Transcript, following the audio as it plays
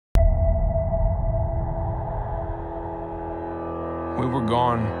We were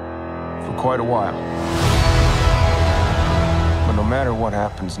gone for quite a while. But no matter what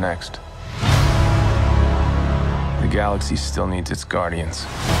happens next, the galaxy still needs its guardians.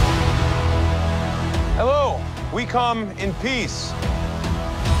 Hello, we come in peace.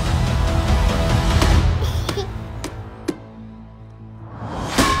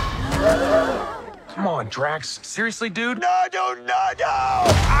 Come on, Drax. Seriously, dude? No! Ow!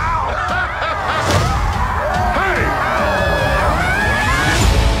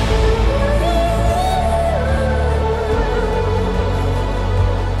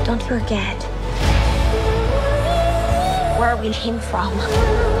 Don't forget where we came from.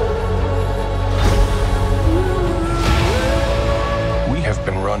 We have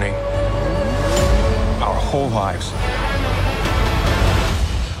been running our whole lives.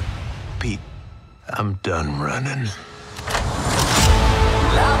 Pete, I'm done running.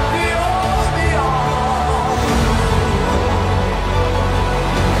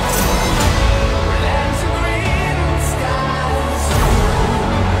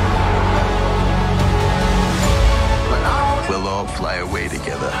 We'll all fly away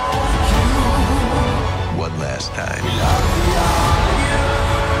together. One last time.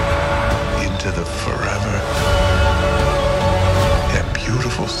 Into the forever. That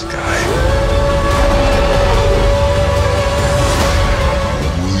beautiful sky.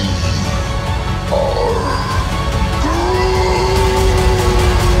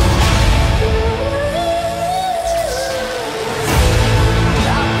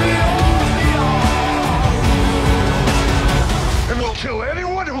 And we'll kill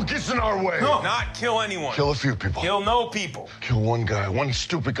anyone who gets in our way. No, not kill anyone. Kill a few people. Kill no people. Kill one guy, one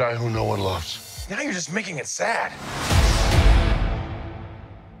stupid guy who no one loves. Now you're just making it sad.